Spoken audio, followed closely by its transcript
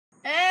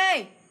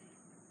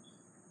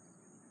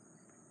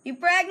You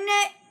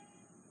pregnant?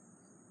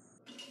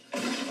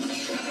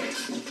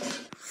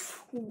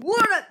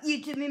 What up,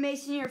 YouTube? Me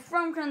Mason here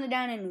from Crown the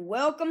Down, and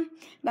welcome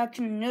back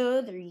to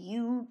another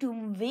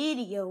YouTube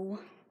video.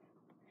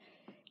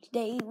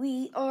 Today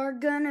we are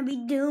gonna be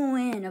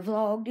doing a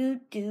vlog,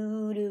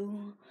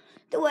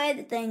 the way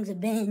that things have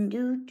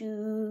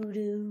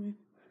been,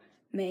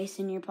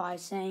 Mason, you're probably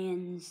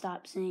saying,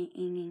 stop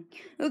singing.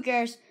 Who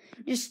cares?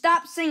 Just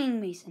stop singing,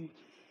 Mason.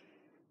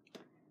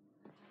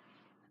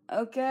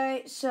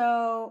 Okay,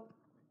 so,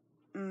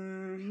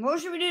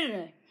 what should we do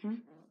today?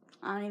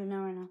 I don't even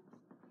know right now.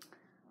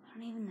 I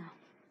don't even know.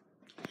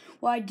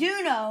 What I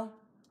do know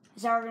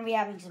is that we're going to be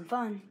having some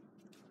fun.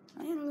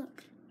 I gotta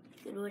look.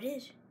 Look at what it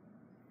is.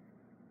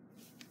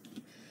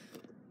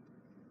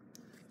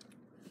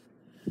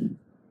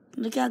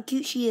 Look how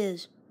cute she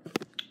is.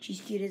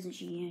 She's cute, isn't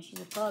she? Yeah,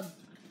 she's a pug.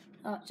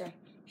 Oh, sorry.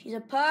 She's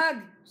a pug.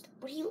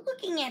 What are you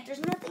looking at? There's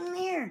nothing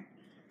there.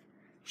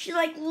 She,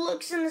 like,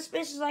 looks in the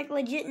space. There's, like,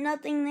 legit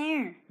nothing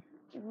there.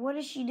 What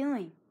is she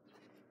doing?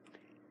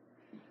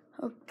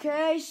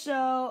 Okay,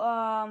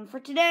 so,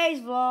 for today's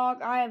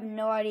vlog, I have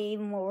no idea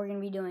even what we're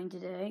going to be doing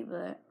today,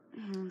 but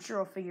I'm sure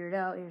we'll figure it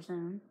out here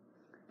soon.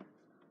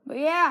 But,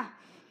 yeah.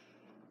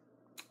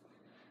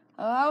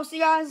 I'll see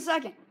you guys in a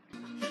second.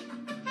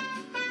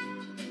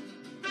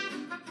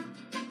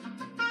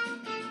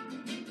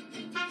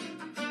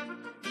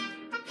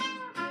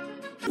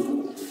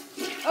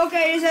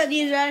 Okay, just had to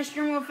use the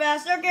restroom real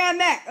fast. Okay, I'm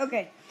back.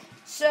 Okay,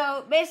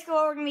 so basically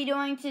what we're going to be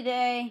doing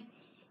today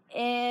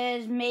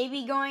is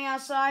maybe going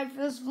outside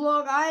for this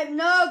vlog. I have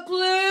no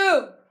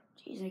clue.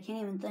 Jeez, I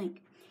can't even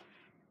think.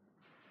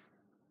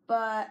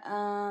 But,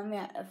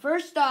 yeah,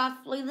 first off,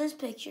 look at this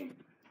picture.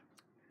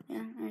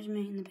 Yeah, there's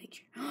me in the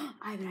picture.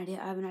 I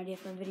have an idea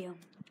for a video.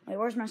 Wait,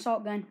 where's my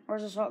salt gun?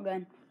 Where's the salt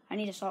gun? I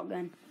need a salt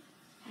gun.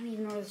 I don't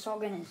even know where the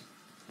salt gun is.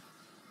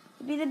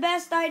 It'd be the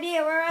best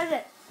idea. Where is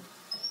it?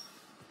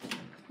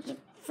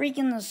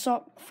 Freaking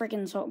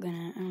salt gun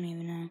at? I don't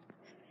even know.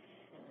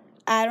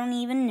 I don't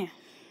even know.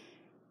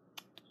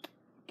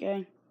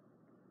 Okay.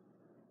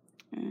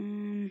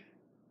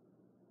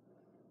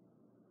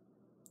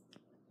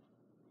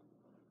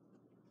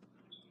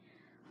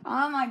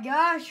 Oh my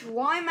gosh,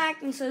 why am I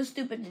acting so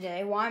stupid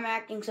today? Why am I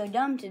acting so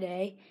dumb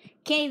today?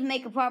 Can't even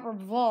make a proper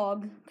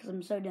vlog because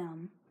I'm so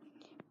dumb.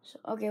 So,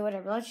 okay,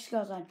 whatever. Let's just go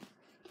outside.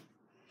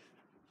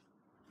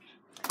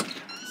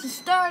 So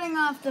starting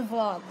off the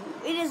vlog,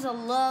 it is a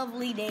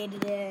lovely day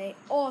today.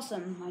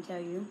 Awesome, I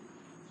tell you.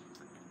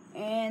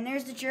 And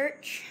there's the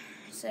church.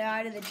 Say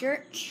hi to the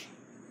church.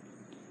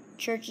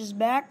 Church is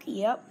back,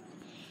 yep.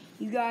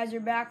 You guys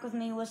are back with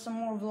me with some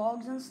more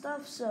vlogs and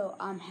stuff, so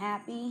I'm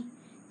happy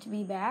to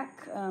be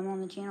back on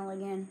the channel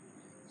again.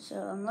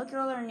 So look at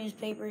all our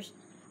newspapers.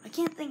 I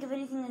can't think of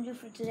anything to do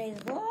for today's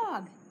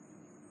vlog.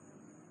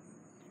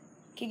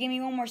 Okay, give me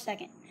one more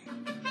second.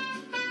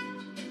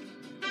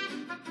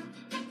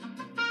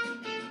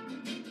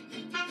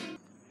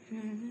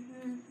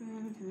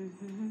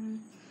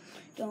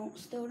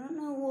 Still don't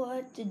know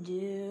what to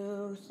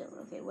do. So,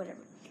 okay, whatever.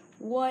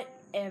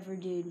 Whatever,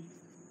 dude.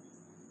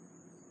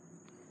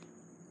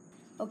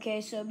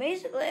 Okay, so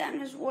basically I'm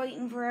just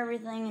waiting for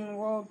everything in the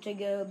world to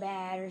go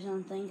bad or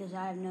something because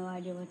I have no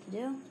idea what to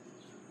do.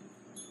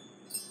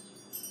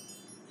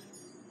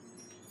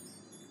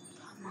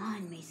 Come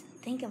on, Mason.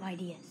 Think of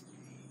ideas.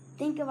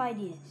 Think of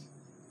ideas.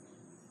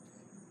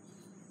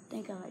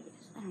 Think of ideas.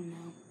 I don't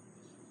know.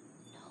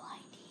 No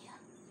idea.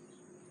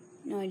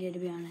 No idea, to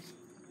be honest.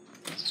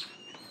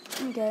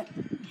 Okay.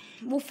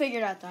 We'll figure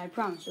it out, though. I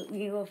promise you.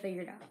 We will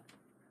figure it out.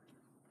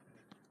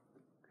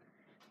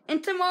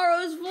 In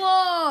tomorrow's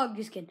vlog!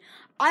 Just kidding.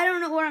 I don't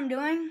know what I'm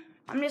doing.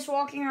 I'm just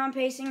walking around,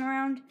 pacing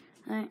around.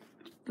 Alright.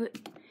 Put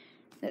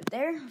that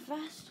there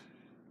fast.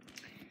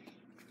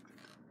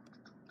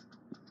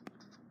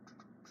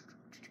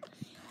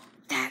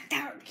 That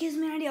gives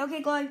me an idea.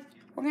 Okay, Chloe.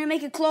 We're going to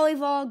make a Chloe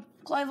vlog.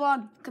 Chloe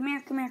vlog. Come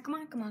here. Come on.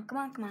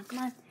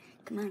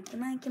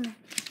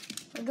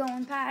 We're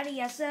going potty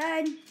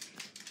outside.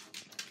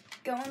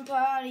 Going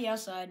potty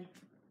outside.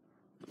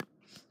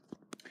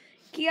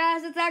 Okay,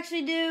 guys, let's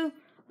actually do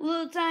a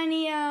little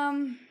tiny, what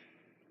do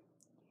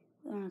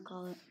I want to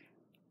call it?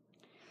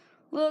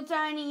 Little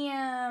tiny,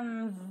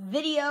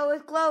 video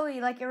with Chloe,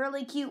 like a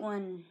really cute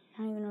one. I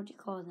don't even know what you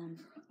call them.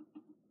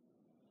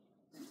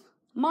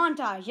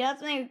 Montage. Yeah,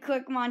 let's make a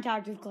quick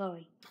montage with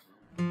Chloe.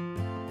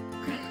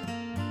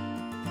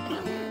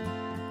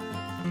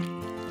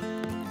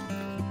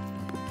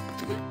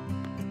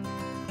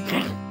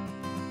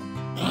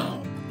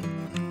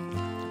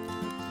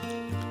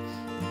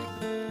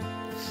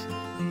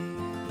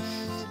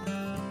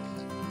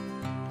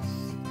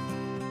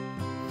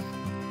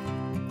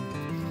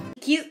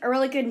 Cute, I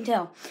really couldn't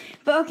tell.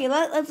 But okay,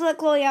 let's let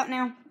Chloe out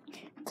now.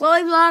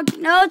 Chloe vlog.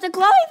 No, it's a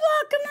Chloe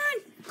vlog. Come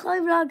on. Chloe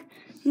vlog.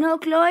 No,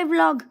 Chloe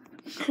vlog.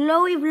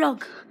 Chloe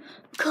vlog.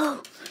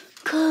 Go,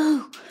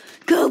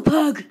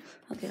 pug.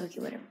 Okay,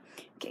 whatever.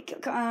 Okay,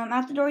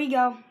 out the door you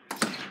go.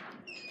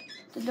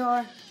 The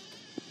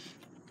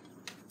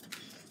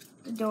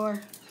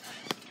door.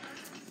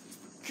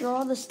 after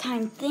all this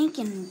time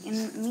thinking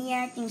and me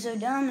acting so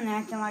dumb and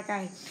acting like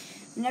I've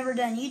never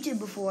done YouTube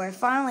before, I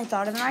finally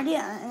thought of an idea,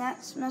 and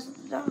that's mess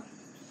with the dog.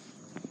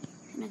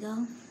 Gonna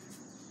go.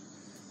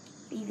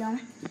 Are you going?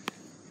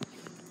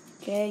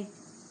 Okay.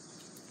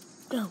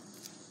 Go.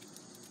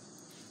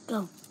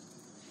 Go.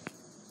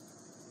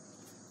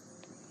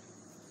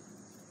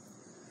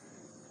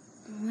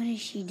 What is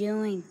she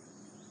doing?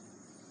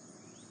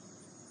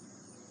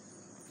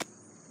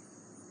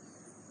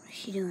 What is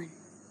she doing?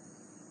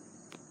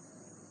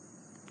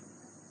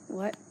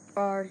 What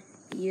are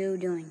you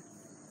doing?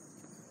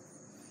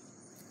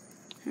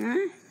 Huh?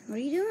 What are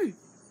you doing?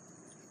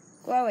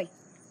 Chloe,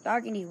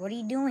 talking to you. What are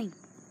you doing?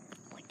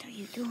 What are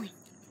you doing?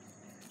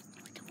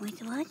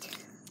 What?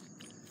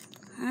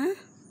 Huh?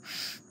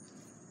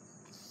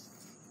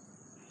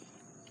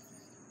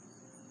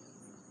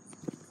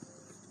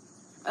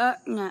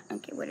 No.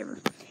 Okay, whatever.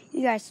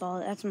 You guys saw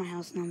it. That's my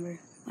house number.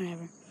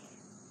 Whatever.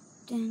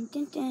 Dun,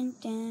 dun, dun,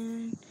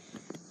 dun.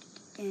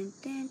 Dun,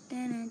 dun,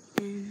 dun, dun,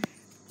 dun.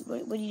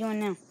 What are you doing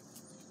now?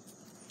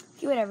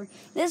 Okay, whatever.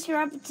 This is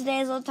wrap up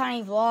today's little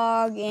tiny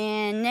vlog,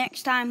 and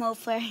next time,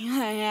 hopefully, I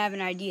have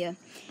an idea.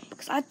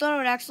 Because I thought it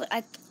would actually...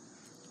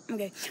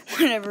 okay,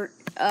 whatever.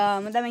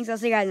 With that being said, I'll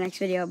see you guys in the next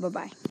video.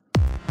 Bye-bye.